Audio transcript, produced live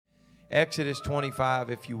Exodus 25,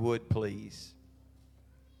 if you would, please.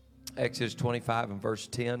 Exodus 25 and verse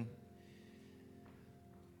 10.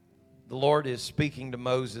 The Lord is speaking to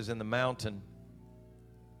Moses in the mountain,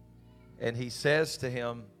 and he says to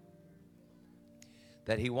him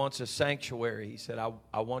that he wants a sanctuary. He said,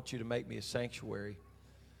 I want you to make me a sanctuary.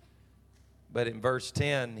 But in verse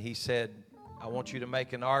 10, he said, I want you to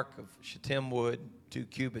make an ark of shittim wood, 2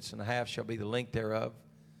 cubits and a half shall be the length thereof,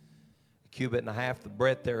 a cubit and a half the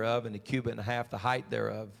breadth thereof, and a cubit and a half the height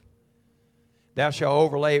thereof. Thou shalt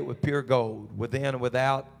overlay it with pure gold, within and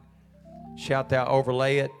without shalt thou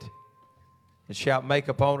overlay it, and shalt make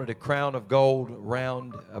upon it a crown of gold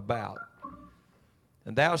round about.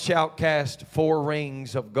 And thou shalt cast 4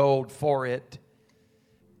 rings of gold for it,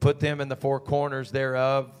 put them in the 4 corners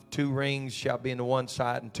thereof. 2 rings shall be in the one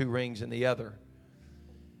side, and 2 rings in the other.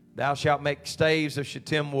 Thou shalt make staves of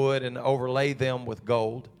shittim wood, and overlay them with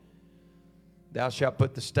gold. Thou shalt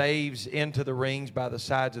put the staves into the rings by the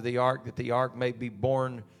sides of the ark, that the ark may be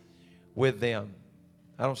borne with them.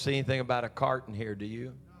 I don't see anything about a cart in here, do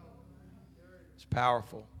you? It's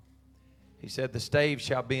powerful. He said, the staves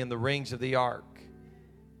shall be in the rings of the ark.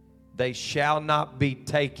 They shall not be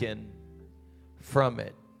taken from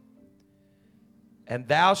it. And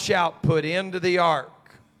thou shalt put into the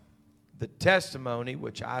ark the testimony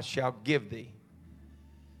which I shall give thee.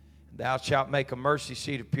 Thou shalt make a mercy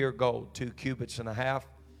seat of pure gold, 2 cubits and a half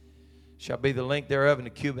shall be the length thereof, and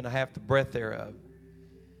a cubit and a half the breadth thereof.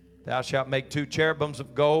 Thou shalt make 2 cherubims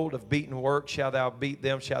of gold, of beaten work shalt thou beat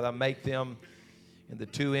them, shalt thou make them in the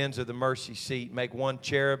 2 ends of the mercy seat. Make 1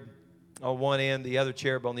 cherub on one end, the other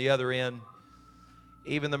cherub on the other end.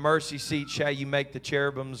 Even the mercy seat shall you make the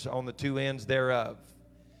cherubims on the 2 ends thereof.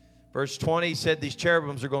 Verse 20 said these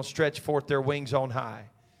cherubims are going to stretch forth their wings on high.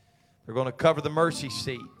 They're going to cover the mercy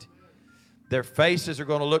seat. Their faces are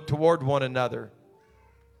going to look toward one another.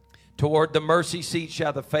 Toward the mercy seat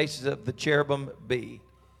shall the faces of the cherubim be.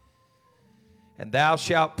 And thou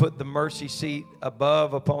shalt put the mercy seat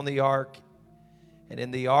above upon the ark, and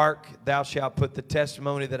in the ark thou shalt put the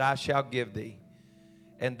testimony that I shall give thee.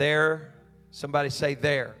 And there, somebody say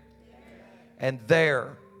there. And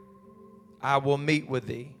there I will meet with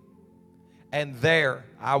thee. And there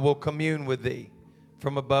I will commune with thee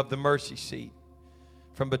from above the mercy seat,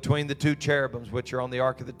 from between the 2 cherubims which are on the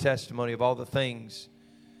ark of the testimony of all the things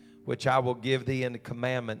which I will give thee in the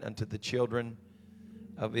commandment unto the children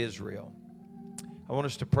of Israel. I want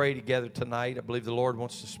us to pray together tonight. I believe the Lord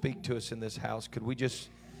wants to speak to us in this house. Could we just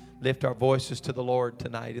lift our voices to the Lord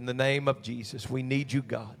tonight? In the name of Jesus, we need you,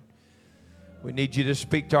 God. We need you to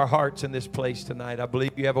speak to our hearts in this place tonight. I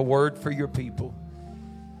believe you have a word for your people.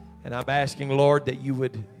 And I'm asking, Lord, that you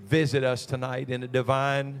would visit us tonight in a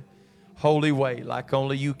divine, holy way like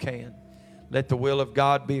only you can. Let the will of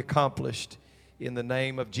God be accomplished. In the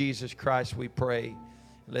name of Jesus Christ we pray.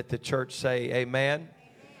 Let the church say amen.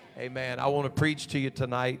 Amen. I want to preach to you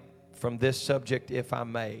tonight from this subject, if I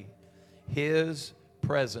may. His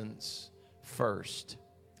presence first.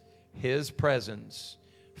 His presence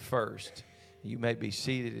first. You may be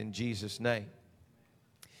seated in Jesus' name.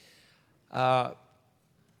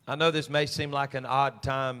 I know this may seem like an odd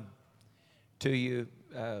time to you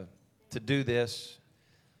to do this,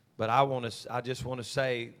 but I just want to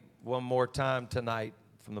say one more time tonight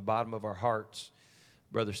from the bottom of our hearts,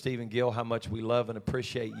 Brother Stephen Gill, how much we love and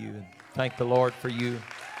appreciate you, and thank the Lord for you.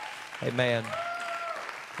 Amen.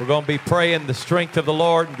 We're going to be praying the strength of the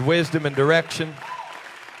Lord and wisdom and direction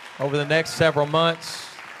over the next several months.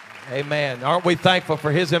 Amen. Aren't we thankful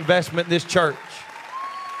for his investment in this church?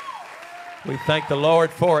 We thank the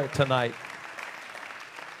Lord for it tonight.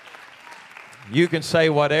 You can say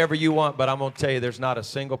whatever you want, but I'm going to tell you there's not a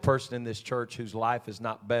single person in this church whose life is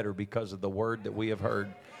not better because of the word that we have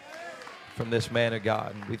heard from this man of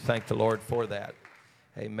God. And we thank the Lord for that.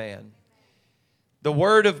 Amen. The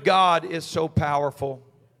word of God is so powerful.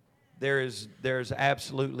 There's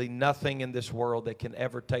absolutely nothing in this world that can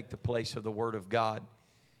ever take the place of the word of God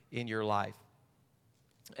in your life.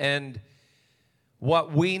 And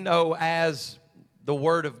what we know as the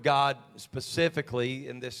word of God, specifically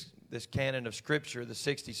in this canon of Scripture, the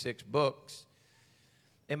 66 books,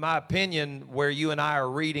 in my opinion, where you and I are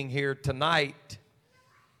reading here tonight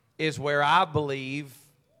is where I believe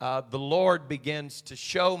the Lord begins to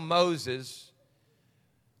show Moses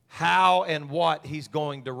how and what he's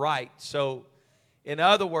going to write. So, in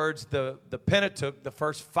other words, the Pentateuch, the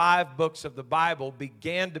first 5 books of the Bible,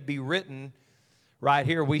 began to be written right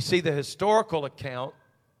here. We see the historical account,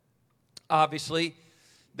 obviously,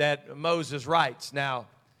 that Moses writes. Now,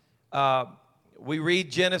 we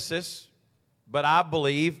read Genesis, but I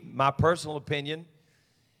believe, my personal opinion,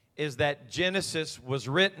 is that Genesis was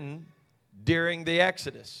written during the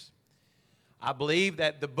Exodus. I believe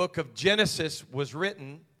that the book of Genesis was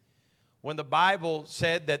written when the Bible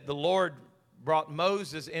said that the Lord brought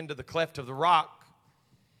Moses into the cleft of the rock,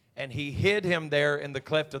 and he hid him there in the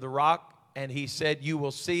cleft of the rock, and he said, "You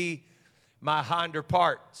will see my hinder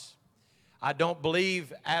parts." I don't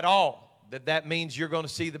believe at all that that means you're going to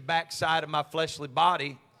see the backside of my fleshly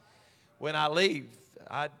body when I leave.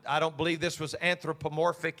 I don't believe this was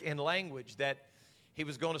anthropomorphic in language, that he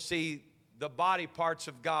was going to see the body parts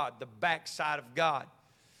of God, the backside of God.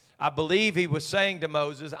 I believe he was saying to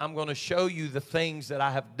Moses, I'm going to show you the things that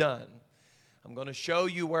I have done. I'm going to show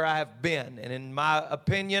you where I have been. And in my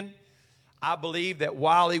opinion, I believe that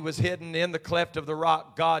while he was hidden in the cleft of the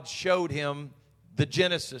rock, God showed him the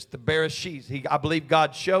Genesis, the Bereshit. I believe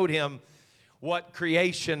God showed him what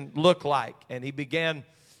creation looked like. And he began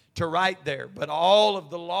to write there. But all of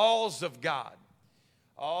the laws of God,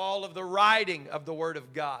 all of the writing of the Word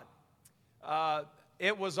of God,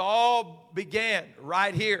 it was all began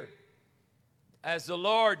right here as the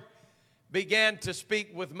Lord began to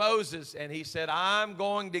speak with Moses, and he said, I'm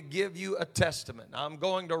going to give you a testament. I'm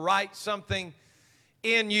going to write something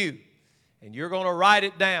in you, and you're going to write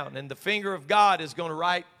it down. And the finger of God is going to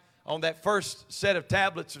write on that first set of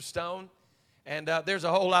tablets of stone. And there's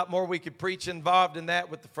a whole lot more we could preach involved in that,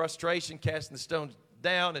 with the frustration, casting the stones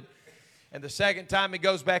down. And the second time he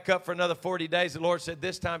goes back up for another 40 days, the Lord said,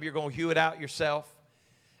 this time you're going to hew it out yourself.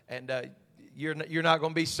 And you're not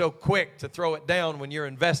going to be so quick to throw it down when you're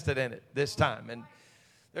invested in it this time. And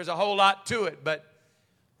there's a whole lot to it. But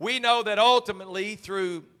we know that ultimately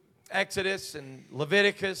through Exodus and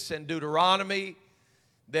Leviticus and Deuteronomy,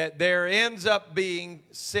 that there ends up being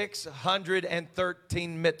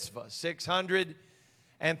 613 mitzvahs,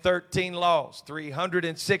 613 laws,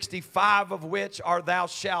 365 of which are thou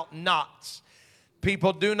shalt nots.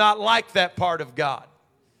 People do not like that part of God.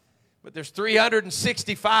 But there's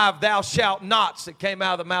 365 thou shalt nots that came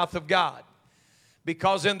out of the mouth of God.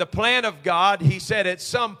 Because in the plan of God, he said at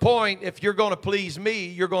some point, if you're going to please me,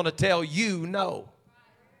 you're going to tell you no.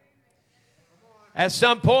 At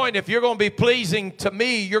some point, if you're going to be pleasing to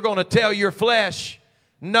me, you're going to tell your flesh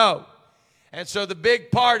no. And so the big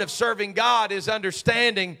part of serving God is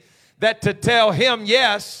understanding that to tell him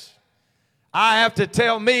yes, I have to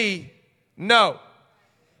tell me no.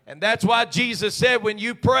 And that's why Jesus said when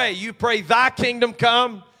you pray thy kingdom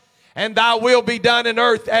come and thy will be done in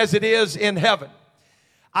earth as it is in heaven.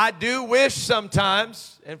 I do wish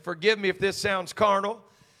sometimes, and forgive me if this sounds carnal,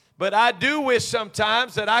 but I do wish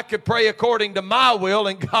sometimes that I could pray according to my will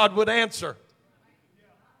and God would answer.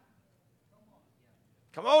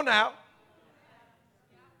 Come on now.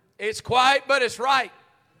 It's quiet, but it's right.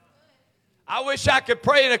 I wish I could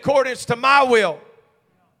pray in accordance to my will.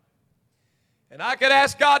 And I could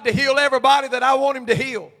ask God to heal everybody that I want him to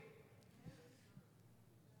heal.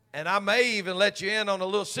 And I may even let you in on a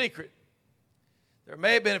little secret. There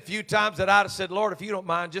may have been a few times that I'd have said, Lord, if you don't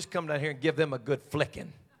mind, just come down here and give them a good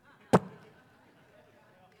flicking.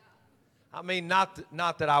 I mean, not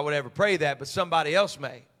that I would ever pray that, but somebody else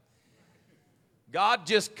may. God,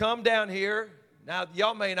 just come down here. Now,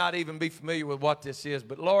 y'all may not even be familiar with what this is,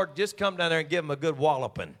 but Lord, just come down there and give them a good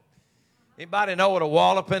walloping. Anybody know what a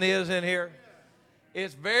walloping is in here?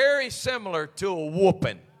 It's very similar to a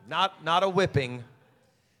whooping. Not a whipping,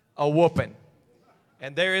 a whooping.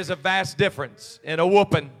 And there is a vast difference in a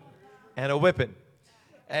whooping and a whipping.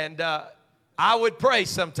 And I would pray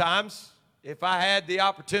sometimes. If I had the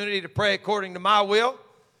opportunity to pray according to my will,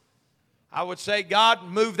 I would say, God,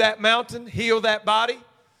 move that mountain, heal that body,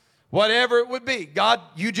 whatever it would be. God,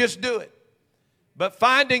 you just do it. But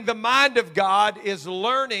finding the mind of God is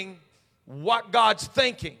learning what God's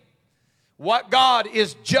thinking, what God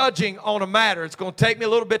is judging on a matter. It's going to take me a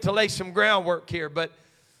little bit to lay some groundwork here, but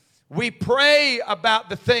we pray about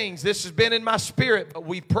the things. This has been in my spirit, but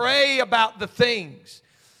we pray about the things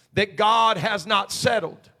that God has not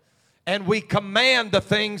settled. And we command the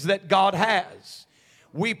things that God has.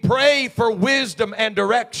 We pray for wisdom and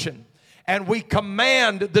direction. And we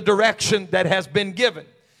command the direction that has been given.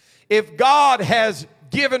 If God has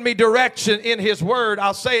given me direction in his word,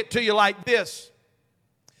 I'll say it to you like this.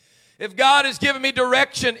 If God has given me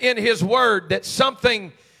direction in his word that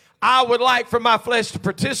something I would like for my flesh to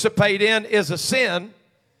participate in is a sin,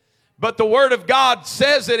 but the word of God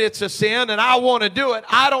says that it's a sin and I want to do it,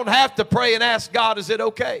 I don't have to pray and ask God, is it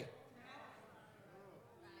okay?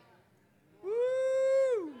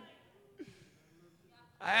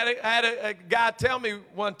 I had a guy tell me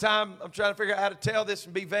one time, I'm trying to figure out how to tell this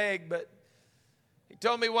and be vague, but he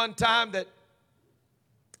told me one time that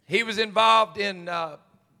he was involved in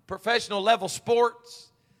professional level sports,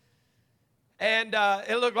 And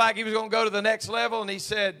it looked like he was going to go to the next level. And he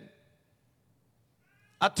said,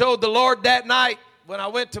 I told the Lord that night when I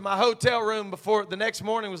went to my hotel room before the next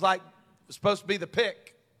morning was supposed to be the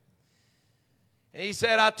pick. And he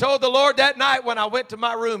said, I told the Lord that night when I went to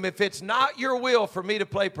my room, if it's not your will for me to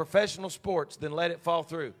play professional sports, then let it fall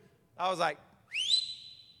through. I was like,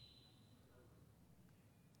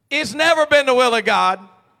 it's never been the will of God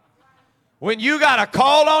when you got a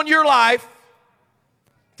call on your life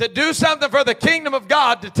to do something for the kingdom of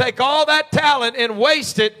God, to take all that talent and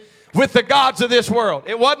waste it with the gods of this world.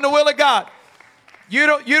 It wasn't the will of God. You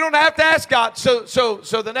don't have to ask God. So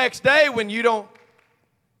the next day when you don't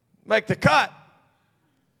make the cut,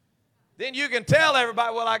 then you can tell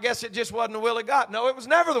everybody, well, I guess it just wasn't the will of God. No, it was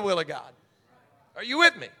never the will of God. Are you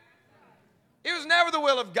with me? It was never the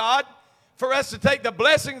will of God for us to take the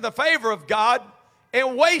blessing, the favor of God,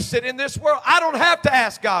 and waste it in this world. I don't have to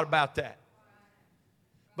ask God about that.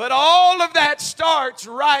 But all of that starts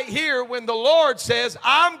right here when the Lord says,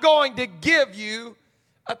 I'm going to give you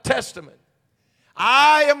a testament.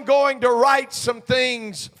 I am going to write some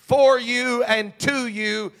things for you and to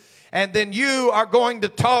you, and then you are going to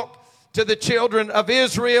talk to the children of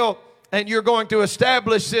Israel, and you're going to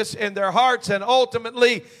establish this in their hearts. And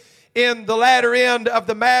ultimately, in the latter end of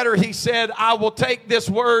the matter, he said, I will take this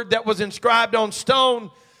word that was inscribed on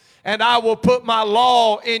stone, and I will put my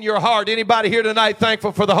law in your heart. Anybody here tonight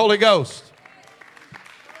thankful for the Holy Ghost?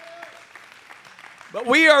 But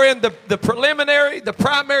we are in the preliminary, the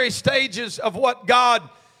primary stages of what God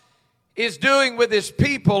is doing with his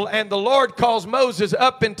people. And the Lord calls Moses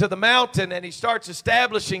up into the mountain, and he starts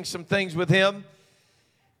establishing some things with him.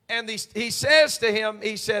 And he says to him,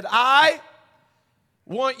 he said, I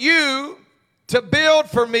want you to build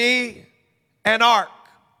for me an ark.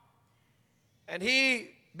 And he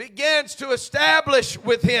begins to establish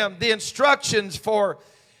with him the instructions for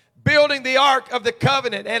building the ark of the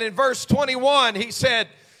covenant. And in verse 21, he said,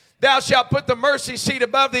 thou shalt put the mercy seat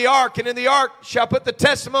above the ark, and in the ark shalt put the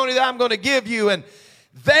testimony that I'm going to give you. And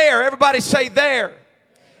there, everybody say there.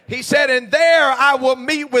 He said, and there I will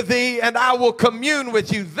meet with thee, and I will commune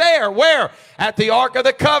with you. There, where? At the ark of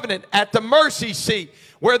the covenant, at the mercy seat,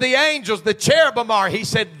 where the angels, the cherubim are. He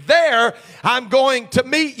said, there I'm going to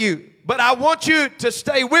meet you. But I want you to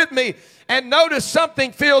stay with me and notice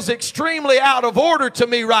something feels extremely out of order to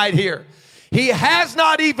me right here. He has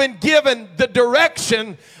not even given the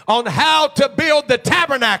direction on how to build the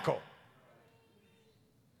tabernacle.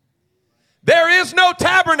 There is no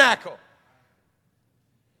tabernacle.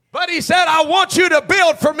 But he said, I want you to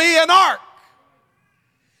build for me an ark.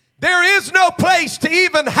 There is no place to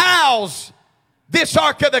even house this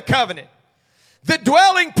ark of the covenant. The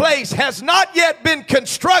dwelling place has not yet been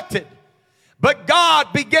constructed, but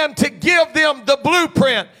God began to give them the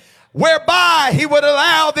blueprint whereby he would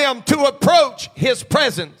allow them to approach his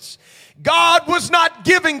presence. God was not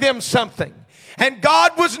giving them something, and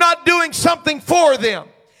God was not doing something for them.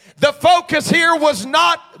 The focus here was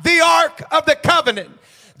not the ark of the covenant.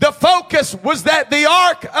 The focus was that the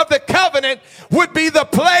ark of the covenant would be the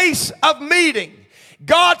place of meeting.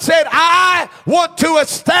 God said, I want to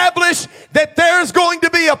establish that there's going to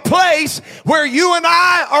be a place where you and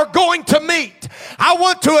I are going to meet. I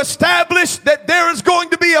want to establish that there is going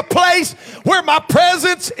to be a place where my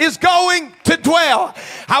presence is going to dwell.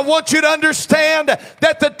 I want you to understand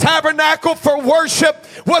that the tabernacle for worship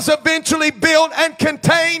was eventually built and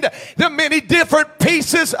contained the many different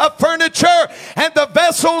pieces of furniture and the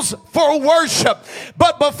vessels for worship.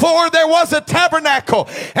 But before there was a tabernacle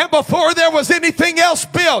and before there was anything else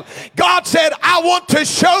built, God said, I want to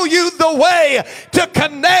show you the way to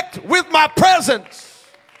connect with my presence.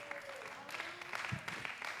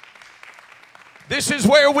 This is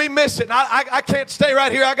where we miss it. I can't stay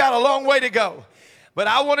right here. I got a long way to go. But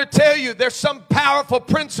I want to tell you, there's some powerful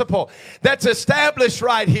principle that's established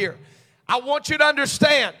right here. I want you to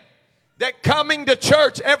understand that coming to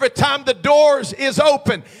church every time the doors is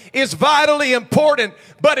open is vitally important,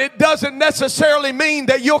 but it doesn't necessarily mean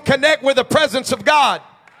that you'll connect with the presence of God.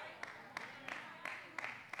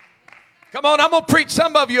 Come on, I'm going to preach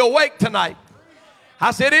some of you awake tonight. I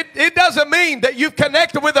said, it doesn't mean that you've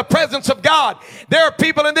connected with the presence of God. There are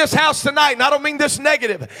people in this house tonight, and I don't mean this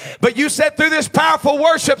negative, but you sat through this powerful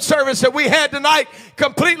worship service that we had tonight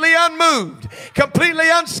completely unmoved, completely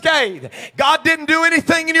unscathed. God didn't do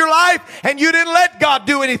anything in your life, and you didn't let God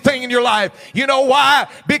do anything in your life. You know why?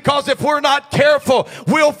 Because if we're not careful,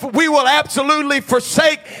 we will absolutely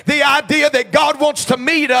forsake the idea that God wants to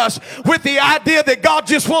meet us with the idea that God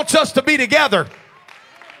just wants us to be together.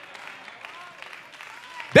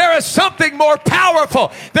 There is something more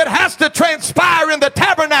powerful that has to transpire in the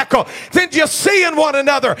tabernacle than just seeing one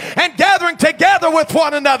another and gathering together with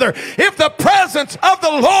one another. If the presence of the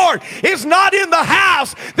Lord is not in the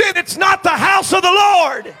house, then it's not the house of the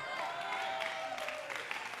Lord.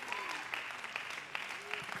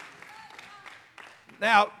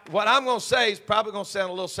 Now, what I'm going to say is probably going to sound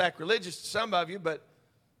a little sacrilegious to some of you, but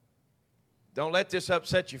don't let this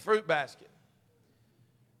upset your fruit basket.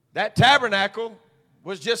 That tabernacle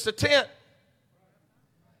was just a tent.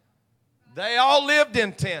 They all lived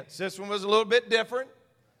in tents. This one was a little bit different.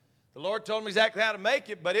 The Lord told them exactly how to make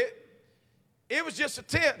it, but it was just a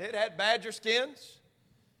tent. It had badger skins.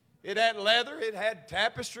 It had leather. It had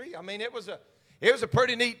tapestry. I mean, it was a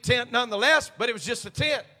pretty neat tent nonetheless, but it was just a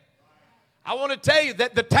tent. I want to tell you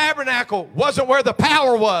that the tabernacle wasn't where the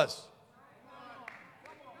power was.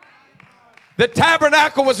 The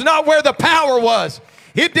tabernacle was not where the power was.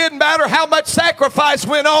 It didn't matter how much sacrifice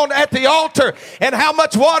went on at the altar and how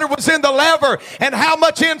much water was in the laver and how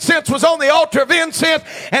much incense was on the altar of incense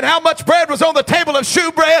and how much bread was on the table of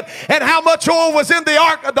shewbread and how much oil was in the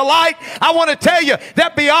ark of the light. I want to tell you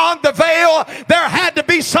that beyond the veil, there had to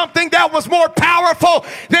be something that was more powerful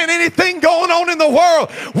than anything going on in the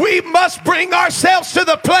world. We must bring ourselves to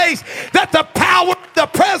the place that the power, the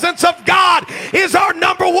presence of God is our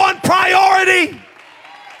number one priority.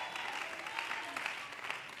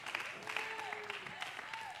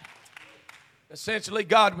 Essentially,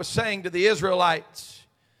 God was saying to the Israelites,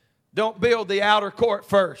 don't build the outer court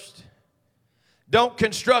first. Don't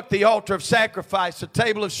construct the altar of sacrifice, the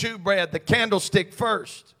table of shewbread, the candlestick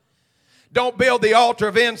first. Don't build the altar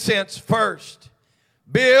of incense first.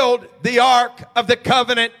 Build the ark of the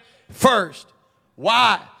covenant first.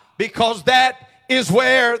 Why? Because that is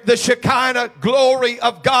where the Shekinah glory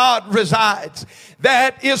of God resides.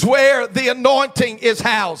 That is where the anointing is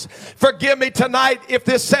housed. Forgive me tonight if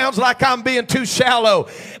this sounds like I'm being too shallow,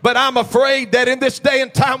 but I'm afraid that in this day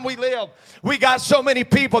and time we live, we got so many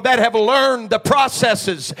people that have learned the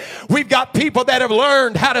processes. We've got people that have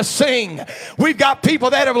learned how to sing. We've got people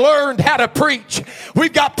that have learned how to preach.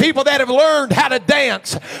 We've got people that have learned how to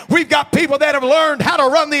dance. We've got people that have learned how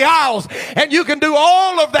to run the aisles. And you can do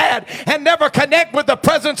all of that and never connect with the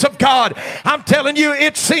presence of God. I'm telling you,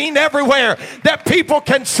 it's seen everywhere that people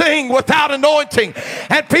can sing without anointing.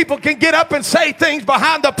 And people can get up and say things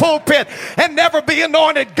behind the pulpit and never be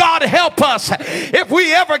anointed. God help us if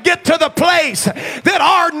we ever get to the place that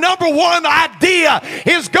our number one idea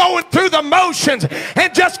is going through the motions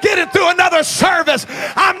and just getting through another service.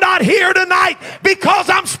 I'm not here tonight because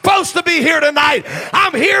I'm supposed to be here tonight.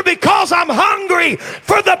 I'm here because I'm hungry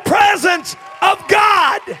for the presence of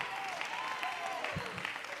God.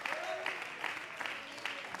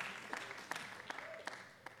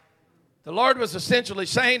 The Lord was essentially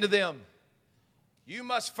saying to them, you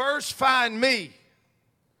must first find me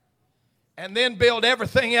and then build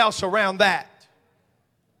everything else around that.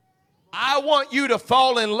 I want you to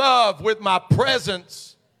fall in love with my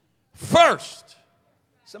presence first.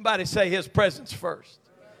 Somebody say his presence first.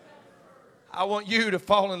 I want you to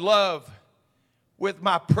fall in love with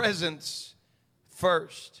my presence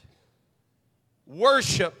first.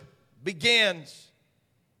 Worship begins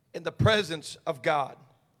in the presence of God.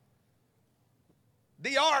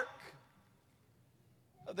 The ark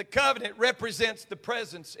of the covenant represents the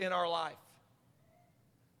presence in our life.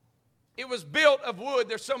 It was built of wood.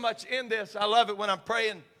 There's so much in this. I love it when I'm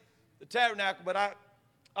praying the tabernacle, but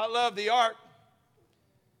I love the ark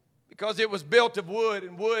because it was built of wood,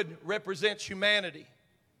 and wood represents humanity.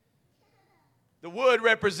 The wood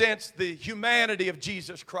represents the humanity of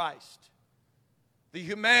Jesus Christ, the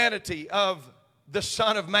humanity of the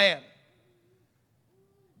Son of Man.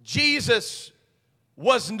 Jesus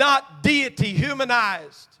was not deity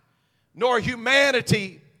humanized, nor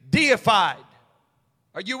humanity deified.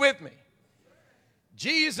 Are you with me?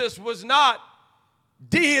 Jesus was not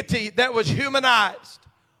deity that was humanized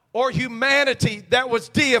or humanity that was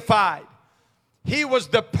deified. He was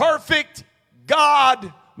the perfect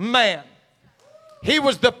God-man. He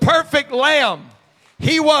was the perfect Lamb.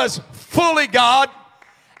 He was fully God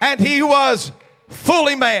and he was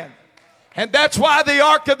fully man. And that's why the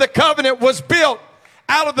Ark of the Covenant was built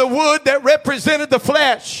out of the wood that represented the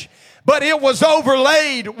flesh, but it was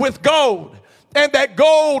overlaid with gold. And that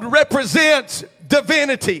gold represents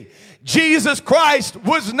divinity. Jesus Christ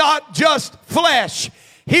was not just flesh.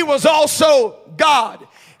 He was also God.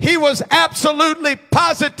 He was absolutely,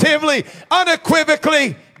 positively,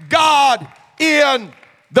 unequivocally God in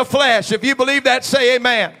the flesh. If you believe that, say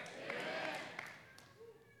amen. Amen.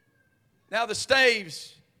 Now the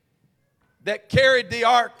staves that carried the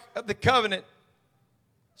Ark of the Covenant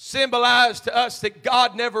symbolized to us that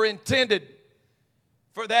God never intended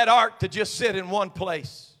for that ark to just sit in one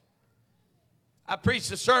place. I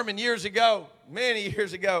preached a sermon years ago, many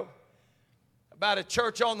years ago, about a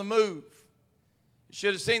church on the move. You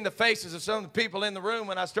should have seen the faces of some of the people in the room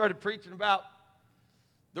when I started preaching about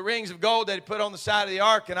the rings of gold that he put on the side of the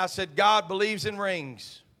ark, and I said, God believes in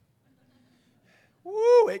rings.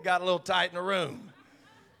 Woo, it got a little tight in the room.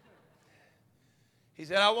 He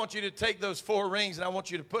said, I want you to take those 4 rings and I want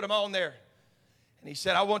you to put them on there. And he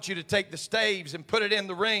said, I want you to take the staves and put it in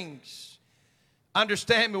the rings.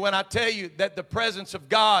 Understand me when I tell you that the presence of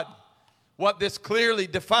God, what this clearly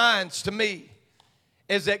defines to me,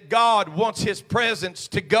 is that God wants his presence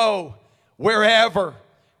to go wherever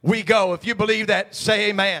we go. If you believe that, say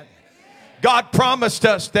amen. God promised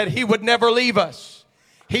us that he would never leave us.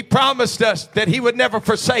 He promised us that he would never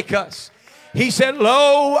forsake us. He said,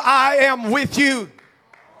 lo, I am with you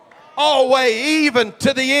always, even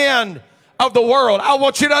to the end of the world. I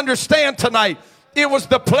want you to understand tonight, it was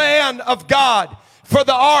the plan of God for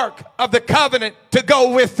the ark of the covenant to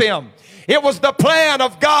go with them. It was the plan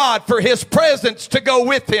of God for his presence to go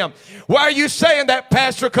with him. Why are you saying that,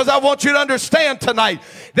 Pastor? Because I want you to understand tonight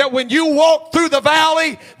that when you walk through the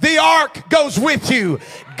valley, the ark goes with you.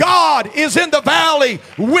 God is in the valley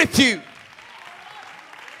with you.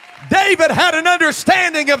 David had an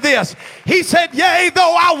understanding of this. He said, yea,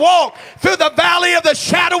 though I walk through the valley of the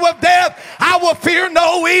shadow of death, I will fear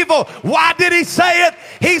no evil. Why did he say it?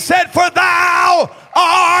 He said, for thou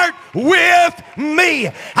art with me.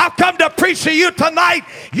 I've come to preach to you tonight.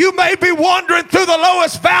 You may be wandering through the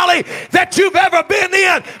lowest valley that you've ever been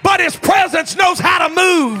in, but his presence knows how to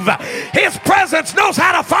move. His presence knows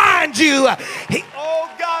how to find you. Oh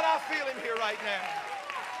God, I feel him here right now.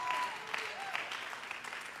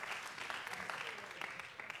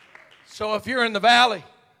 So if you're in the valley,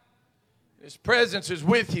 his presence is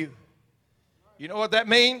with you. You know what that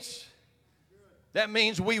means? That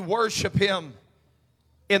means we worship him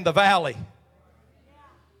in the valley.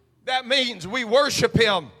 That means we worship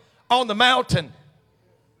him on the mountain.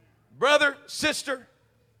 Brother, sister,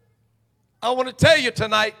 I want to tell you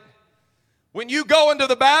tonight, when you go into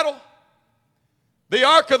the battle, the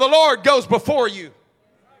ark of the Lord goes before you.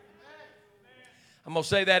 I'm going to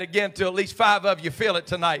say that again till at least 5 of you feel it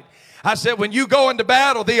tonight. I said, when you go into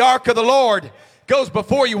battle, the ark of the Lord goes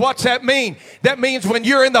before you. What's that mean? That means when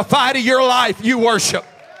you're in the fight of your life, you worship.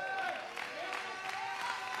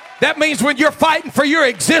 That means when you're fighting for your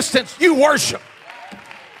existence, you worship.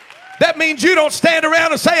 That means you don't stand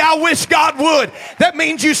around and say, I wish God would. That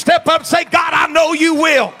means you step up and say, God, I know you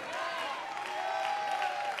will.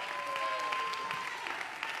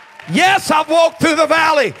 Yes, I've walked through the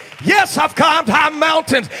valley. Yes, I've climbed high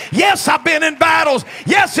mountains. Yes, I've been in battles.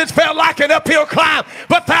 Yes, it's felt like an uphill climb,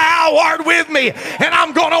 but thou art with me, and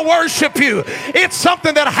I'm going to worship you. It's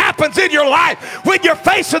something that happens in your life when you're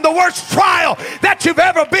facing the worst trial that you've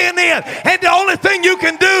ever been in, and the only thing you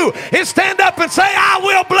can do is stand up and say, I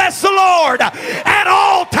will bless the Lord at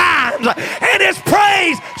all times, and his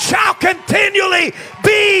praise shall continually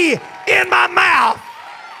be in my mouth.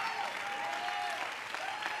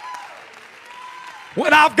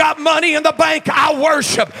 When I've got money in the bank, I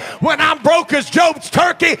worship. When I'm broke as Job's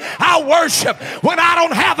turkey, I worship. When I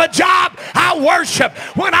don't have a job, I worship.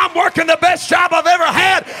 When I'm working the best job I've ever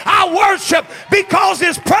had, I worship because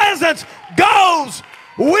his presence goes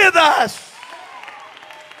with us.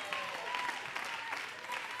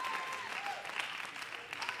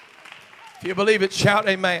 If you believe it, shout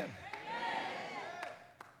amen.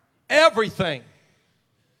 Everything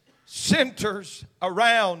centers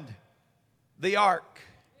around the ark.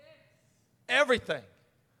 Everything.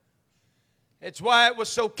 It's why it was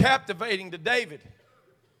so captivating to David.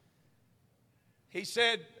 He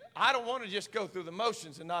said, I don't want to just go through the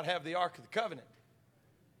motions and not have the Ark of the Covenant.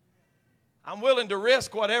 I'm willing to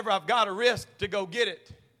risk whatever I've got to risk to go get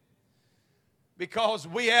it. Because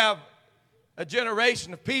we have a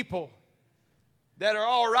generation of people that are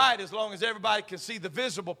all right as long as everybody can see the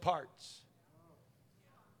visible parts.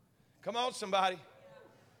 Come on, somebody.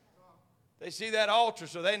 They see that altar,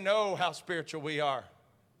 so they know how spiritual we are.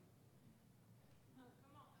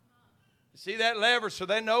 They see that lever, so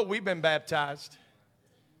they know we've been baptized.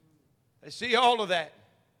 They see all of that.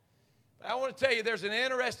 But I want to tell you, there's an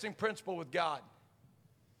interesting principle with God.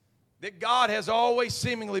 That God has always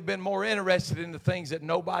seemingly been more interested in the things that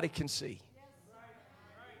nobody can see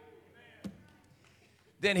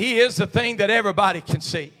than he is the thing that everybody can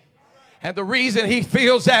see. And the reason he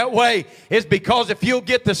feels that way is because if you'll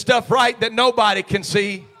get the stuff right that nobody can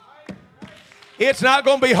see, it's not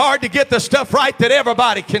going to be hard to get the stuff right that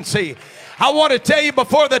everybody can see. I want to tell you,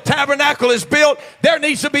 before the tabernacle is built, there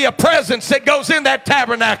needs to be a presence that goes in that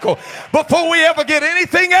tabernacle. Before we ever get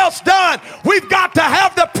anything else done, we've got to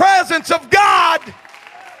have the presence of God.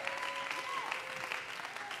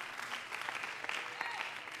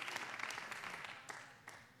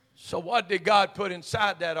 So what did God put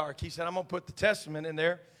inside that ark? He said, I'm going to put the testament in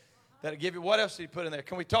there. That'll give you. What else did he put in there?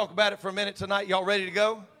 Can we talk about it for a minute tonight? Y'all ready to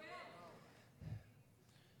go?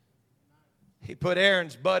 He put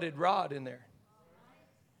Aaron's budded rod in there.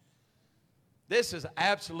 This is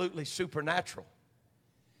absolutely supernatural.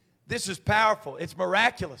 This is powerful. It's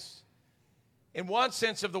miraculous. In one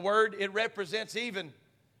sense of the word, it represents even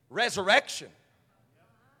resurrection.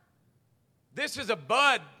 This is a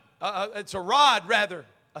bud, it's a rod rather,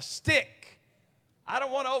 a stick. I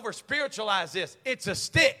don't want to over-spiritualize this. It's a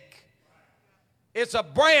stick. It's a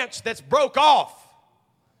branch that's broke off.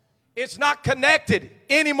 It's not connected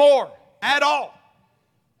anymore at all.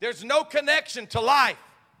 There's no connection to life.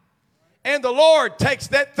 And the Lord takes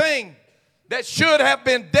that thing that should have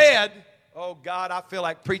been dead. Oh, God, I feel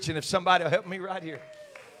like preaching. If somebody will help me right here.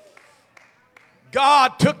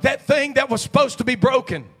 God took that thing that was supposed to be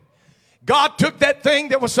broken. God took that thing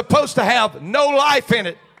that was supposed to have no life in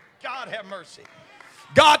it. God have mercy.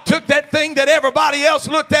 God took that thing that everybody else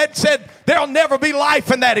looked at and said, there'll never be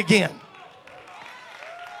life in that again.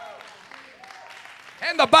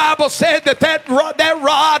 And the Bible said that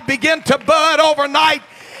rod began to bud overnight,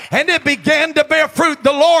 and it began to bear fruit.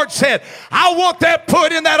 The Lord said, I want that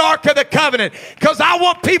put in that Ark of the Covenant because I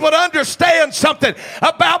want people to understand something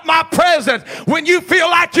about my presence. When you feel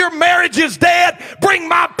like your marriage is dead, bring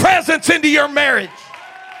my presence into your marriage.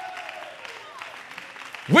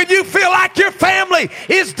 When you feel like your family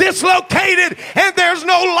is dislocated and there's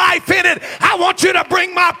no life in it, I want you to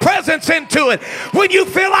bring my presence into it. When you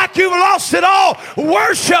feel like you've lost it all,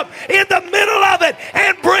 worship in the middle of it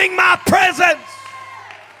and bring my presence.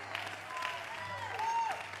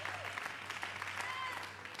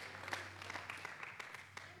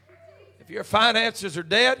 If your finances are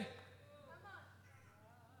dead,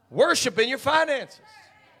 worship in your finances.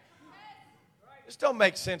 This don't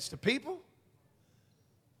make sense to people.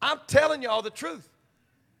 I'm telling y'all the truth.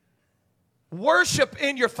 Worship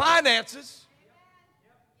in your finances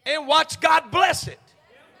and watch God bless it.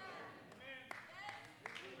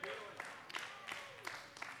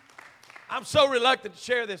 I'm so reluctant to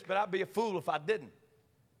share this, but I'd be a fool if I didn't.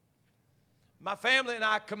 My family and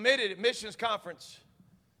I committed at missions conference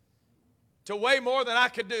to way more than I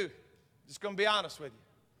could do. Just going to be honest with you.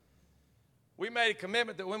 We made a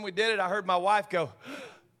commitment that when we did it, I heard my wife go,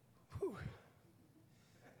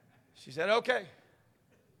 she said, okay.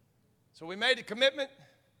 So we made the commitment,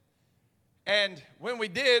 and when we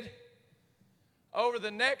did, over the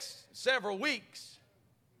next several weeks,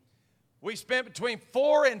 we spent between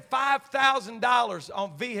 $4,000 and $5,000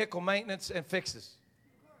 on vehicle maintenance and fixes.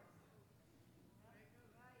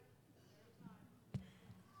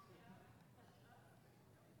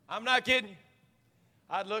 I'm not kidding you.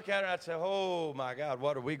 I'd look at her and I'd say, oh my God,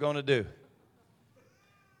 what are we going to do?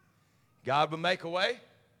 God would make a way.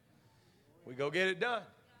 We go get it done.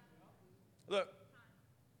 Look,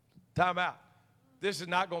 time out. This is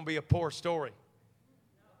not going to be a poor story.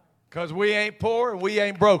 Because we ain't poor and we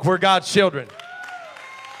ain't broke. We're God's children.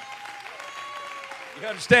 You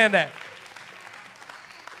understand that?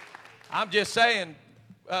 I'm just saying,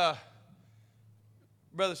 Brother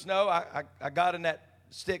Snow, I got in that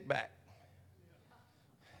stick back.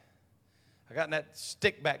 I got in that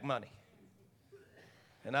stick back money.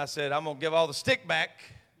 And I said, I'm going to give all the stick back.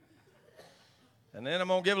 And then I'm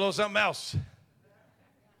going to give a little something else. And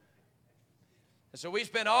so we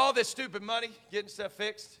spent all this stupid money getting stuff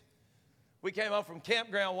fixed. We came home from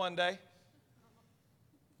campground one day.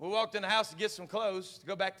 We walked in the house to get some clothes to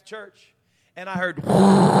go back to church. And I heard,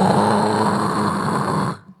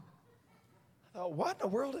 I thought, what in the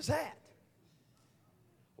world is that?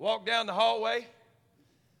 Walked down the hallway.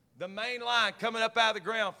 The main line coming up out of the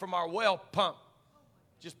ground from our well pump.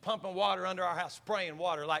 Just pumping water under our house, spraying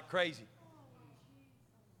water like crazy.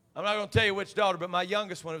 I'm not going to tell you which daughter, but my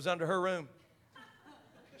youngest one was under her room.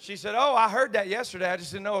 She said, oh, I heard that yesterday. I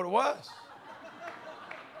just didn't know what it was.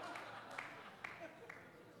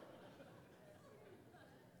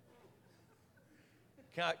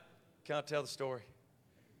 Can I tell the story?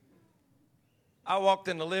 I walked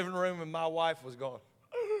in the living room and my wife was going.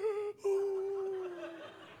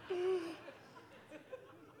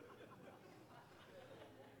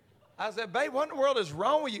 I said, babe, what in the world is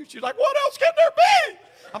wrong with you? She's like, what else can there be?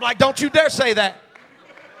 I'm like, don't you dare say that.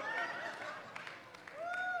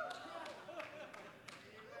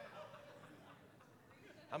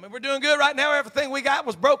 I mean, we're doing good right now. Everything we got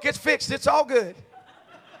was broke. It's fixed. It's all good.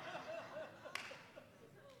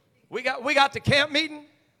 We got the camp meeting.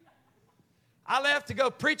 I left to go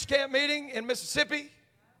preach camp meeting in Mississippi.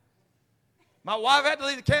 My wife had to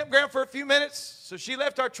leave the campground for a few minutes, so she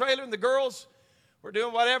left our trailer, and the girls were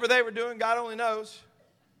doing whatever they were doing. God only knows.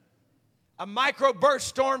 A microburst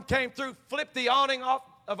storm came through, flipped the awning off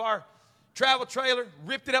of our travel trailer,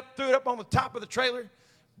 ripped it up, threw it up on the top of the trailer,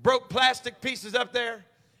 broke plastic pieces up there.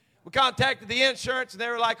 We contacted the insurance, and they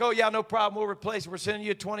were like, oh, yeah, no problem. We'll replace it. We're sending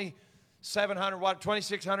you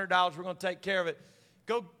 $2,600. We're going to take care of it.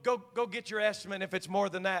 Go get your estimate. If it's more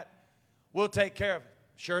than that, we'll take care of it.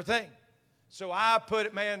 Sure thing. So I put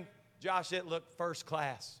it, man, Josh, it looked first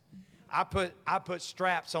class. I put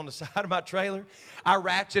straps on the side of my trailer. I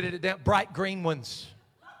ratcheted it down, bright green ones.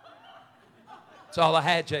 That's all I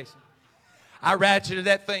had, Jason. I ratcheted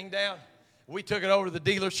that thing down. We took it over to the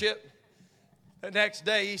dealership. The next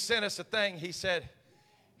day, he sent us a thing. He said,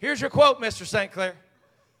 here's your quote, Mr. St.Clair.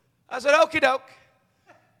 I said, okie doke.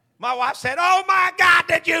 My wife said, oh, my God,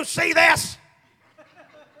 did you see this?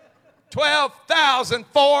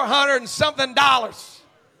 $12,400 and something.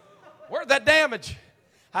 Where'd that damage?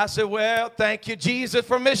 I said, well, thank you, Jesus,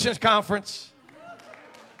 for missions conference.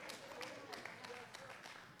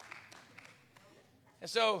 And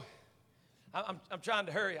so I'm trying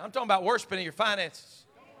to hurry. I'm talking about worshiping in your finances.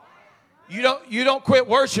 You don't quit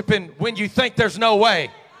worshiping when you think there's no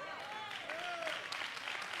way.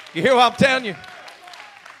 You hear what I'm telling you?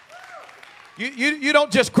 You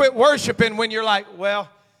don't just quit worshiping when you're like, well,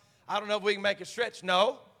 I don't know if we can make a stretch.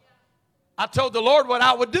 No. I told the Lord what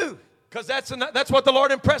I would do because that's what the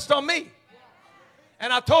Lord impressed on me.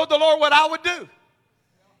 And I told the Lord what I would do.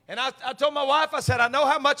 And I told my wife, I said, I know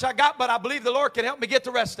how much I got, but I believe the Lord can help me get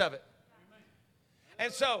the rest of it.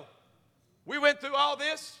 And so we went through all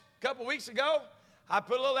this a couple weeks ago. I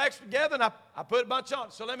put a little extra together, and I put a bunch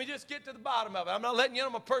on. So let me just get to the bottom of it. I'm not letting you know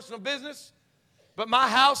my personal business, but my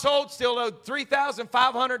household still owed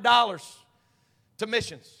 $3,500 to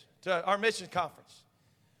missions, to our missions conference.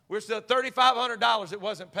 We're still at $3,500 that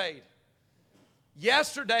wasn't paid.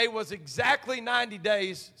 Yesterday was exactly 90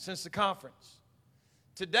 days since the conference.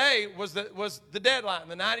 Today was the deadline,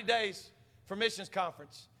 the 90 days for missions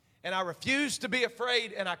conference. And I refused to be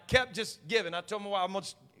afraid, and I kept just giving. I told my wife, I'm going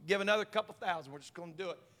to give another couple thousand. We're just going to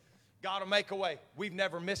do it. God will make a way. We've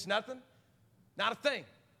never missed nothing. Not a thing.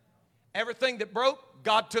 Everything that broke,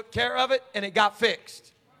 God took care of it, and it got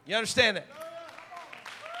fixed. You understand that?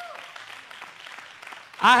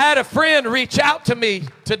 I had a friend reach out to me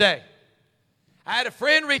today.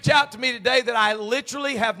 That I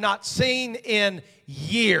literally have not seen in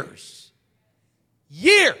years.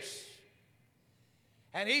 Years.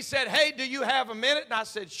 And he said, hey, do you have a minute? And I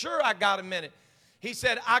said, sure, I got a minute. He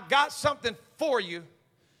said, I got something for you.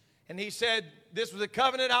 And he said, this was a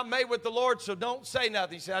covenant I made with the Lord, so don't say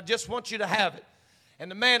nothing. He said, I just want you to have it.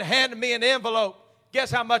 And the man handed me an envelope.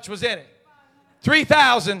 Guess how much was in it?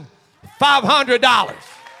 $3,500.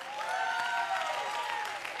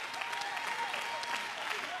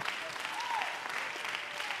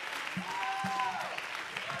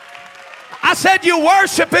 I said you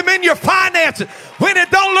worship him in your finances. When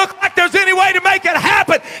it don't look like there's any way to make it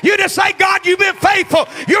happen, you just say, God, you've been faithful.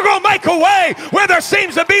 You're going to make a way where there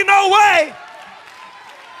seems to be no way.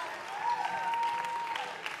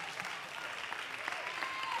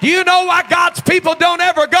 Do you know why God's people don't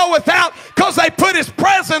ever go without? Because they put his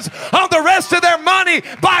presence on the rest of their money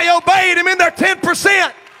by obeying him in their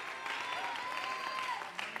 10%.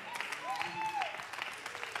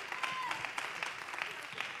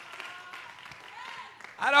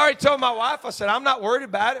 I'd already told my wife, I said, I'm not worried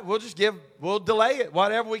about it. We'll delay it.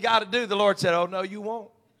 Whatever we got to do. The Lord said, oh, no, you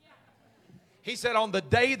won't. He said, on the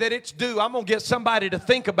day that it's due, I'm going to get somebody to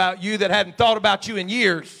think about you that hadn't thought about you in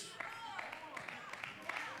years.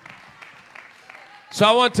 So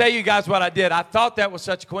I want to tell you guys what I did. I thought that was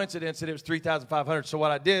such a coincidence that it was $3,500. So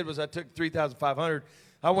what I did was I took $3,500.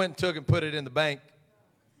 I went and took and put it in the bank.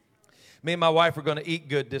 Me and my wife are going to eat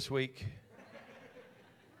good this week.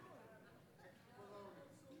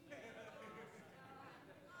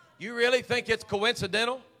 You really think it's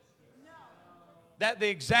coincidental that the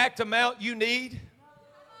exact amount you need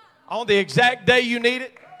on the exact day you need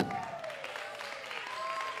it?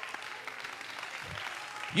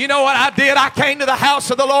 You know what I did? I came to the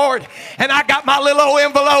house of the Lord and I got my little old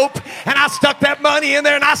envelope and I stuck that money in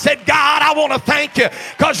there and I said, God, I want to thank you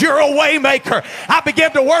because you're a way maker. I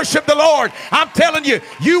began to worship the Lord. I'm telling you,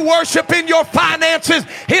 you worship in your finances,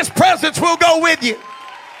 his presence will go with you.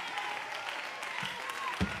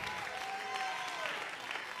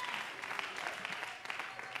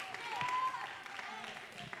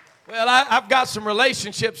 Well, I've got some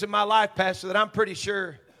relationships in my life, Pastor, that I'm pretty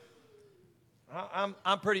sure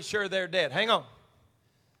they're dead. Hang on.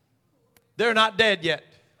 They're not dead yet.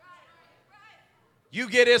 You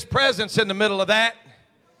get His presence in the middle of that,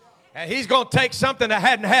 and He's going to take something that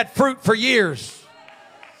hadn't had fruit for years,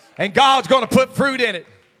 and God's going to put fruit in it.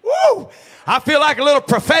 Woo! I feel like a little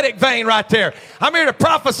prophetic vein right there. I'm here to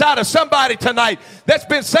prophesy to somebody tonight that's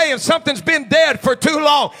been saying something's been dead for too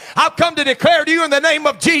long. I've come to declare to you in the name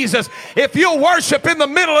of Jesus, if you'll worship in the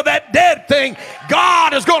middle of that dead thing,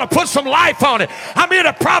 God is going to put some life on it. I'm here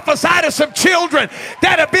to prophesy to some children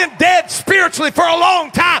that have been dead spiritually for a long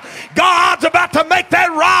time. God's about to make that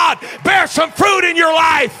rod bear some fruit in your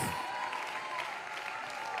life.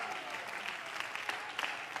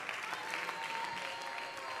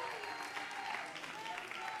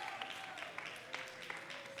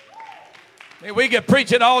 I mean, we could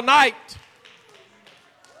preach it all night.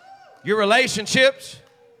 Your relationships,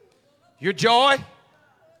 your joy,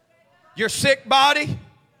 your sick body.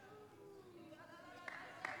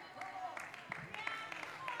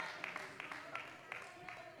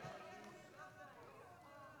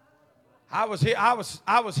 I was here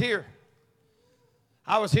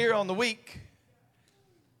on the week.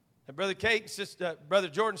 And Brother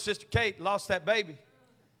Jordan's sister Kate lost that baby.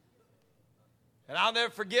 And I'll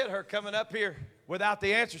never forget her coming up here without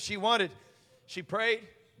the answer she wanted. She prayed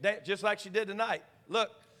just like she did tonight.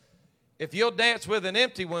 Look, if you'll dance with an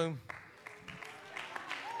empty womb,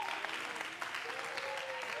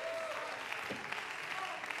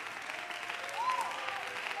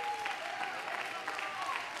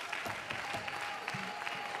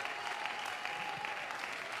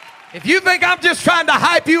 if you think I'm just trying to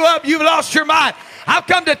hype you up, you've lost your mind. I've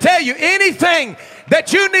come to tell you, anything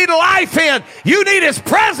that you need life in, you need His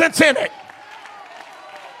presence in it.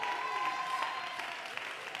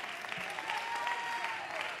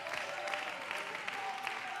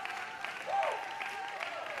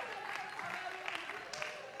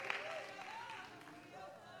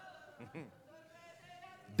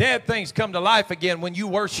 Dead things come to life again when you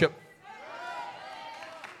worship.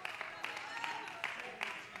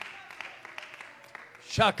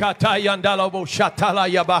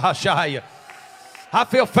 I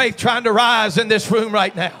feel faith trying to rise in this room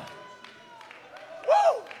right now.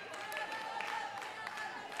 Woo!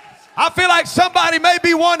 I feel like somebody may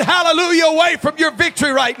be one hallelujah away from your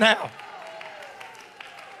victory right now.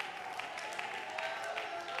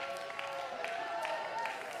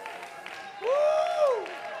 Woo!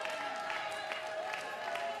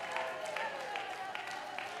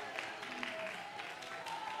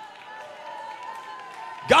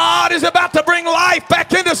 God is about to bring life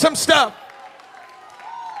back into some stuff.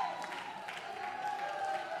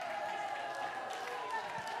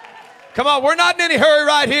 Come on, we're not in any hurry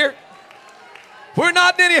right here. We're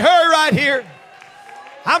not in any hurry right here.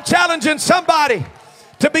 I'm challenging somebody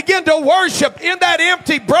to begin to worship in that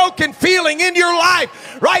empty, broken feeling in your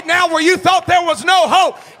life right now where you thought there was no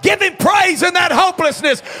hope. Give Him praise in that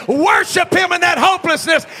hopelessness. Worship Him in that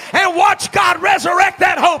hopelessness and watch God resurrect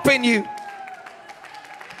that hope in you.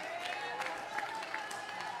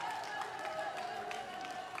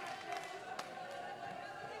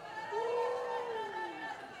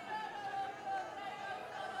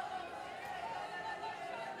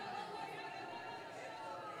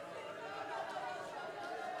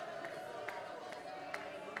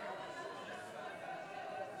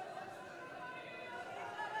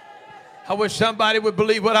 I wish somebody would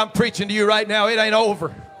believe what I'm preaching to you right now. It ain't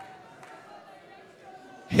over.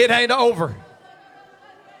 It ain't over.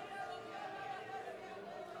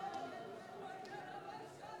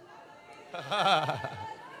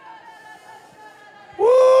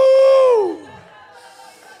 Woo!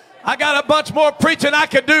 I got a bunch more preaching I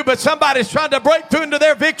could do, but somebody's trying to break through into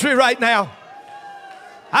their victory right now.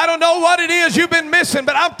 I don't know what it is you've been missing,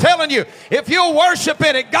 but I'm telling you, if you'll worship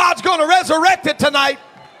in it, God's going to resurrect it tonight.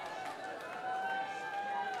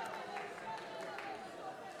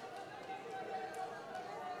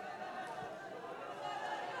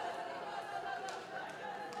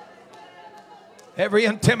 Every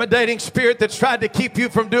intimidating spirit that's tried to keep you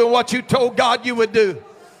from doing what you told God you would do.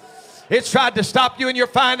 It's tried to stop you in your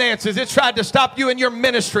finances. It's tried to stop you in your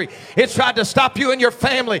ministry. It's tried to stop you in your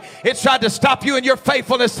family. It's tried to stop you in your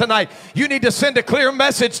faithfulness tonight. You need to send a clear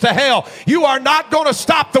message to hell. You are not going to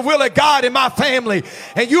stop the will of God in my family.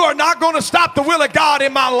 And you are not going to stop the will of God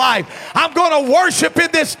in my life. I'm going to worship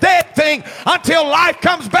in this dead thing until life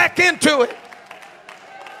comes back into it.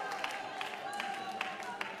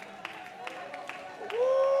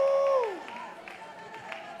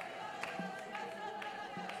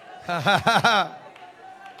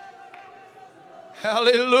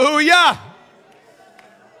 Hallelujah.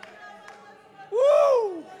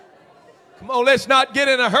 Woo. Come on, let's not get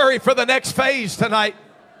in a hurry for the next phase tonight.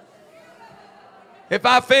 If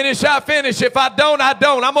I finish, I finish. If I don't, I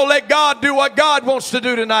don't. I'm going to let God do what God wants to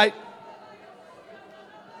do tonight.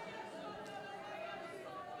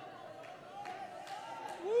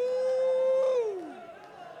 Woo.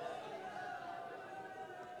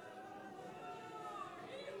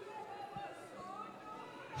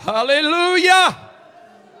 Hallelujah.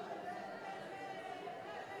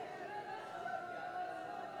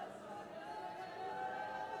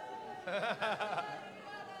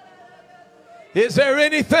 Is there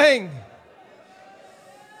anything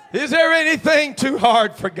too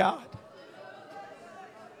hard for God?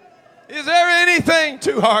 Is there anything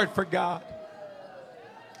too hard for God?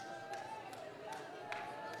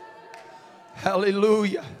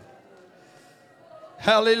 Hallelujah.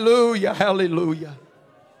 Hallelujah. Hallelujah.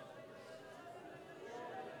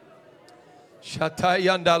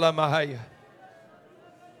 Shatayandala Mahaya.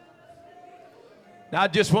 Now, I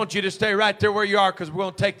just want you to stay right there where you are, because we're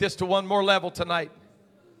going to take this to one more level tonight.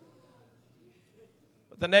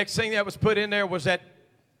 But the next thing that was put in there was that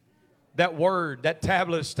word, that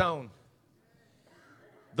tablet of stone.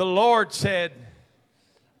 The Lord said,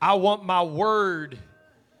 I want my word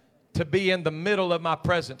to be in the middle of my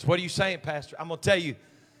presence. What are you saying, Pastor? I'm going to tell you,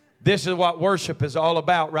 this is what worship is all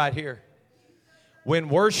about right here. When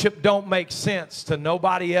worship don't make sense to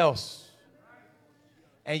nobody else,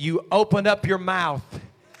 and you open up your mouth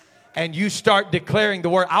and you start declaring the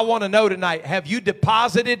word. I want to know tonight, have you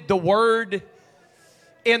deposited the word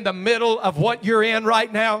in the middle of what you're in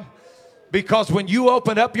right now? Because when you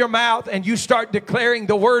open up your mouth and you start declaring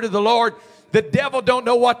the word of the Lord, the devil don't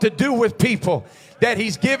know what to do with people. That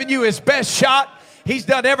he's given you his best shot. He's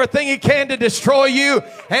done everything he can to destroy you.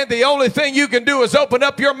 And the only thing you can do is open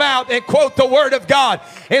up your mouth and quote the word of God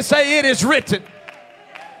and say, it is written.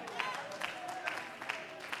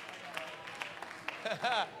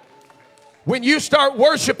 When you start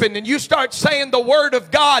worshiping and you start saying the word of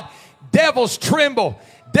God, devils tremble.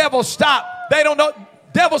 Devils stop.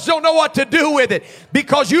 Devils don't know what to do with it,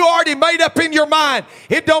 because you already made up in your mind.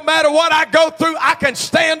 It don't matter what I go through. I can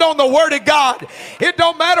stand on the word of God. It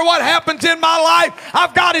don't matter what happens in my life.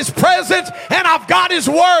 I've got his presence and I've got his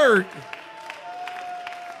word.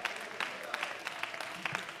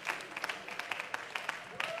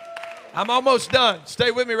 I'm almost done. Stay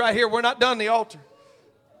with me right here. We're not done the altar.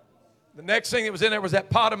 The next thing that was in there was that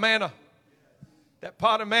pot of manna. That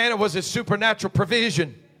pot of manna was his supernatural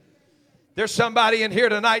provision. There's somebody in here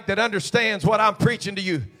tonight that understands what I'm preaching to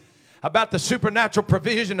you about the supernatural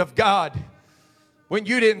provision of God. When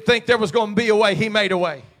you didn't think there was going to be a way, he made a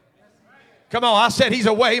way. Come on, I said he's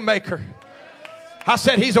a way maker. I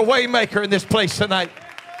said he's a way maker in this place tonight.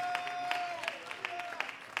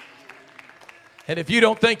 And if you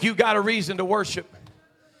don't think you got a reason to worship,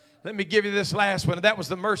 let me give you this last one. And that was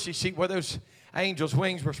the mercy seat where those angels'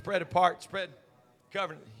 wings were spread apart,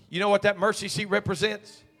 covered. You know what that mercy seat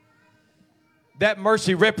represents? That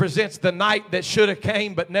mercy represents the night that should have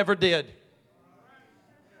came but never did.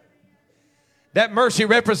 That mercy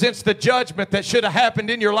represents the judgment that should have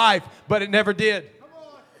happened in your life but it never did.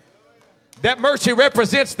 That mercy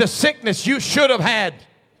represents the sickness you should have had.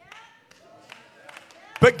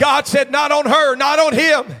 But God said, not on her, not on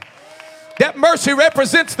him. That mercy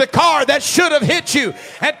represents the car that should have hit you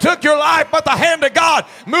and took your life, but the hand of God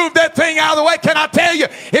moved that thing out of the way. Can I tell you,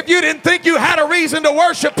 if you didn't think you had a reason to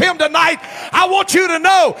worship him tonight, I want you to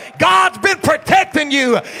know God's been protecting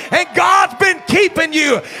you and God's been keeping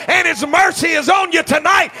you and his mercy is on you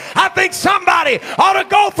tonight. I think somebody ought to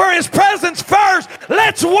go for his presence first.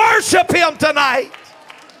 Let's worship him tonight.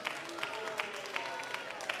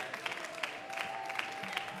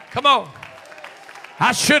 Come on.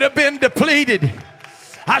 I should have been depleted.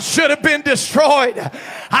 I should have been destroyed.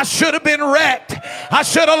 I should have been wrecked. I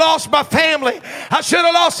should have lost my family. I should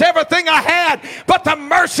have lost everything I had. But the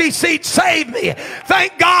mercy seat saved me.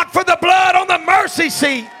 Thank God for the blood on the mercy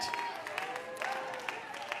seat.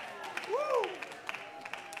 Woo.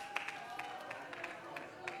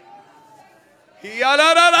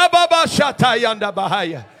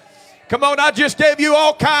 Come on, I just gave you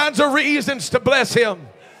all kinds of reasons to bless him.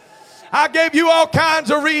 I gave you all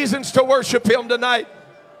kinds of reasons to worship him tonight.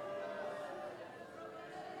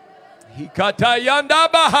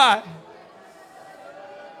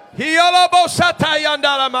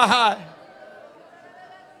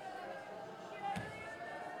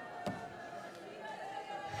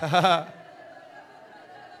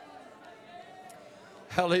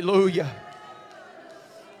 Hallelujah.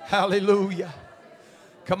 Hallelujah.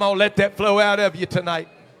 Come on, let that flow out of you tonight.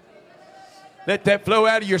 Let that flow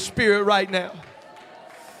out of your spirit right now.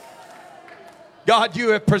 God, you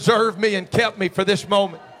have preserved me and kept me for this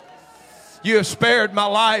moment. You have spared my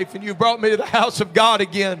life and you brought me to the house of God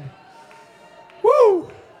again. Woo!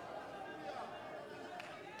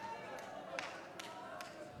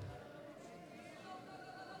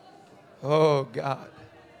 Oh, God.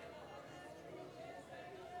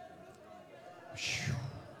 Whew.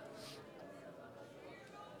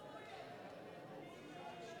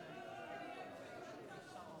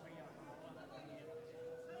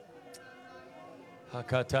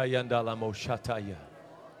 Hakataya ndala moshataya.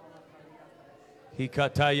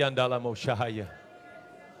 Hikataya ndala moshahaya.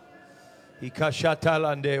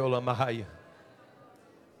 Hikashatalande ola mahaya.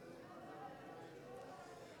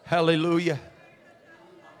 Hallelujah.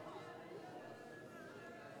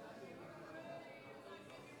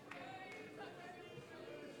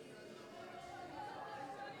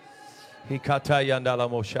 Hikataya ndala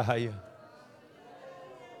moshahaya.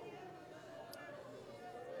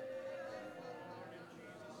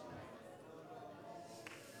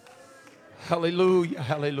 Hallelujah,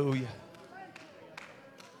 hallelujah.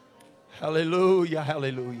 Hallelujah,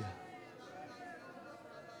 hallelujah.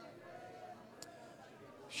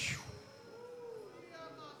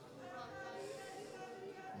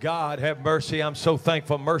 God have mercy. I'm so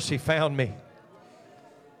thankful mercy found me.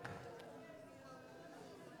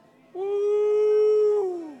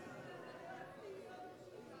 Woo.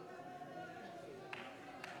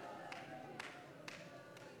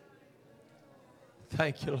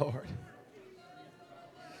 Thank you, Lord.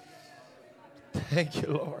 Thank you,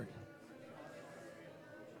 Lord.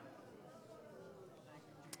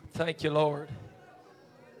 Thank you, Lord.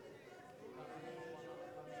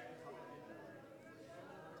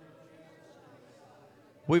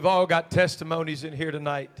 We've all got testimonies in here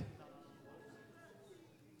tonight.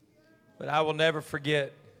 But I will never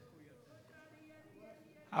forget.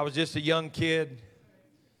 I was just a young kid.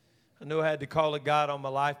 I knew I had to call it God on my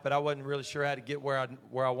life, but I wasn't really sure how to get where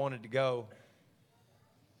I wanted to go.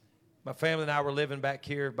 My family and I were living back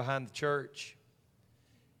here behind the church.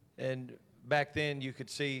 And back then you could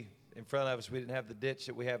see in front of us, we didn't have the ditch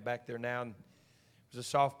that we have back there now. And there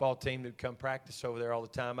was a softball team that would come practice over there all the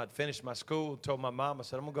time. I'd finished my school and told my mom, I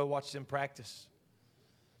said, I'm going to go watch them practice.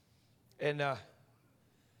 And the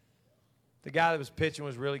guy that was pitching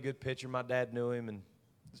was a really good pitcher. My dad knew him and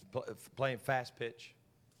was playing fast pitch.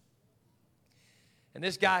 And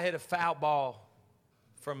this guy hit a foul ball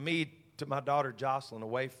from me to my daughter Jocelyn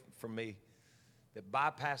away from me that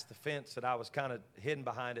bypassed the fence that I was kind of hidden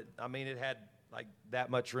behind it. I mean, it had like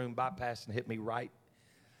that much room, bypassed and hit me right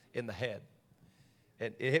in the head.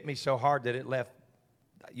 And it hit me so hard that it left,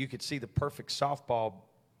 you could see the perfect softball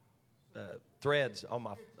threads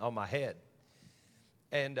on my head.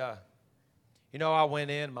 And, you know, I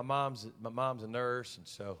went in, my mom's a nurse, and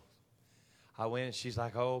so I went and she's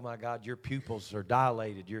like, oh my God, your pupils are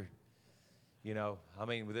dilated. You know, I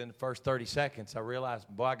mean, within the first 30 seconds, I realized,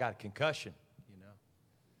 boy, I got a concussion, you know.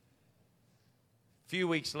 A few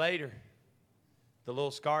weeks later, the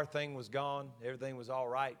little scar thing was gone. Everything was all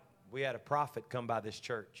right. We had a prophet come by this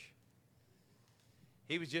church.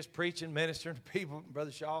 He was just preaching, ministering to people.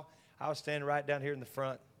 Brother Shaw, I was standing right down here in the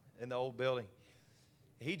front in the old building.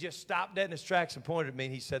 He just stopped dead in his tracks and pointed at me,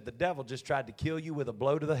 and he said, the devil just tried to kill you with a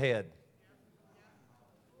blow to the head.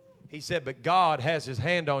 He said, but God has his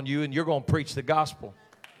hand on you, and you're going to preach the gospel.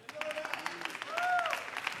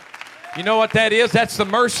 You know what that is? That's the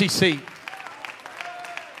mercy seat.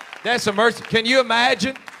 That's a mercy. Can you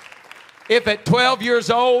imagine if at 12 years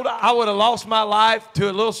old I would have lost my life to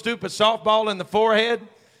a little stupid softball in the forehead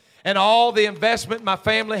and all the investment my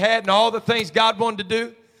family had and all the things God wanted to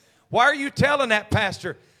do? Why are you telling that,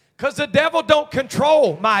 Pastor? Because the devil don't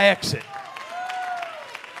control my exit.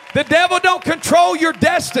 The devil don't control your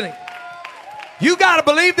destiny. You got to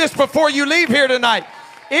believe this before you leave here tonight.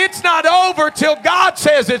 It's not over till God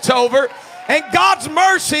says it's over. And God's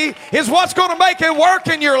mercy is what's going to make it work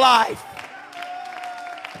in your life.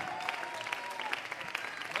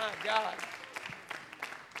 My God.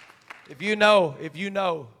 If you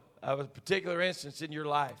know of a particular instance in your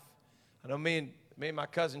life, I know me and my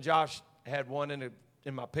cousin Josh had one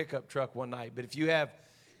in my pickup truck one night. But if you have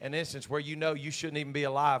an instance where you know you shouldn't even be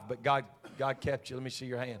alive, but God kept you, let me see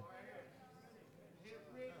your hand.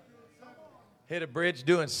 Hit a bridge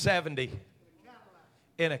doing 70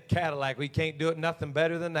 in a Cadillac. We can't do it nothing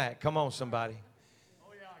better than that. Come on, somebody.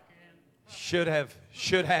 Oh, yeah, I can.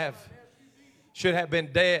 Should have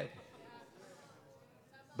been dead.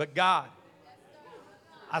 But God.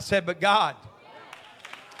 I said, but God.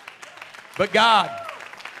 But God.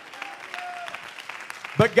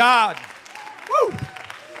 But God. Woo.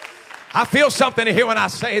 I feel something in here when I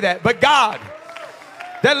say that. But God,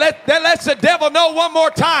 that lets the devil know one more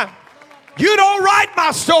time, you don't write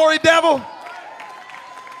my story, devil.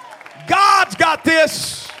 God's got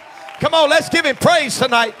this. Come on, let's give him praise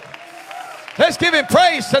tonight. Let's give him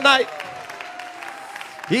praise tonight.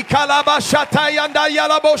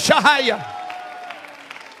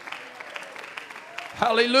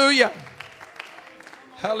 Hallelujah.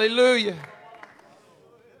 Hallelujah.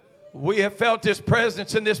 We have felt his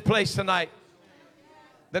presence in this place tonight.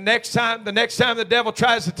 The next time the devil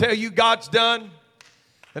tries to tell you God's done,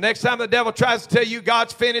 the next time the devil tries to tell you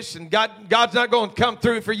God's finished and God's not going to come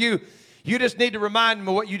through for you, you just need to remind him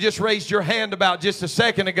of what you just raised your hand about just a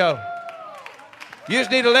second ago. You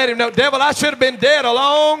just need to let him know, devil, I should have been dead a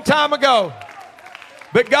long time ago.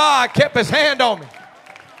 But God kept his hand on me.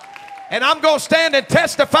 And I'm going to stand and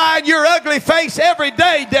testify in your ugly face every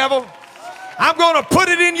day, devil. I'm going to put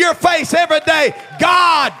it in your face every day.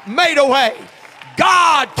 God made a way.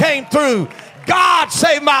 God came through. God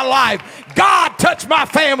saved my life. God touched my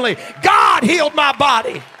family. God healed my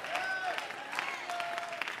body.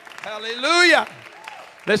 Hallelujah.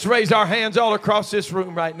 Let's raise our hands all across this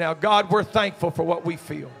room right now. God, we're thankful for what we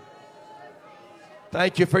feel.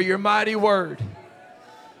 Thank you for your mighty word.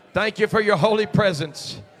 Thank you for your holy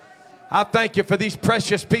presence. I thank you for these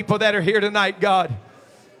precious people that are here tonight, God.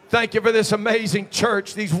 Thank you for this amazing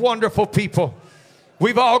church, these wonderful people.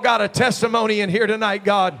 We've all got a testimony in here tonight,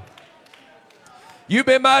 God. You've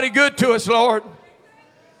been mighty good to us, Lord.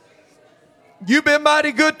 You've been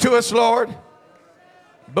mighty good to us, Lord.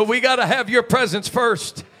 But we got to have your presence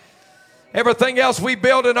first. Everything else we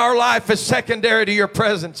build in our life is secondary to your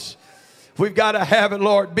presence. We've got to have it,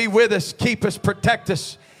 Lord. Be with us, keep us, protect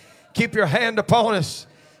us. Keep your hand upon us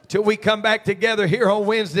till we come back together here on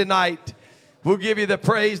Wednesday night. We'll give you the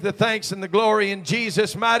praise, the thanks, and the glory in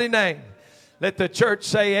Jesus' mighty name. Let the church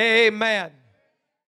say amen.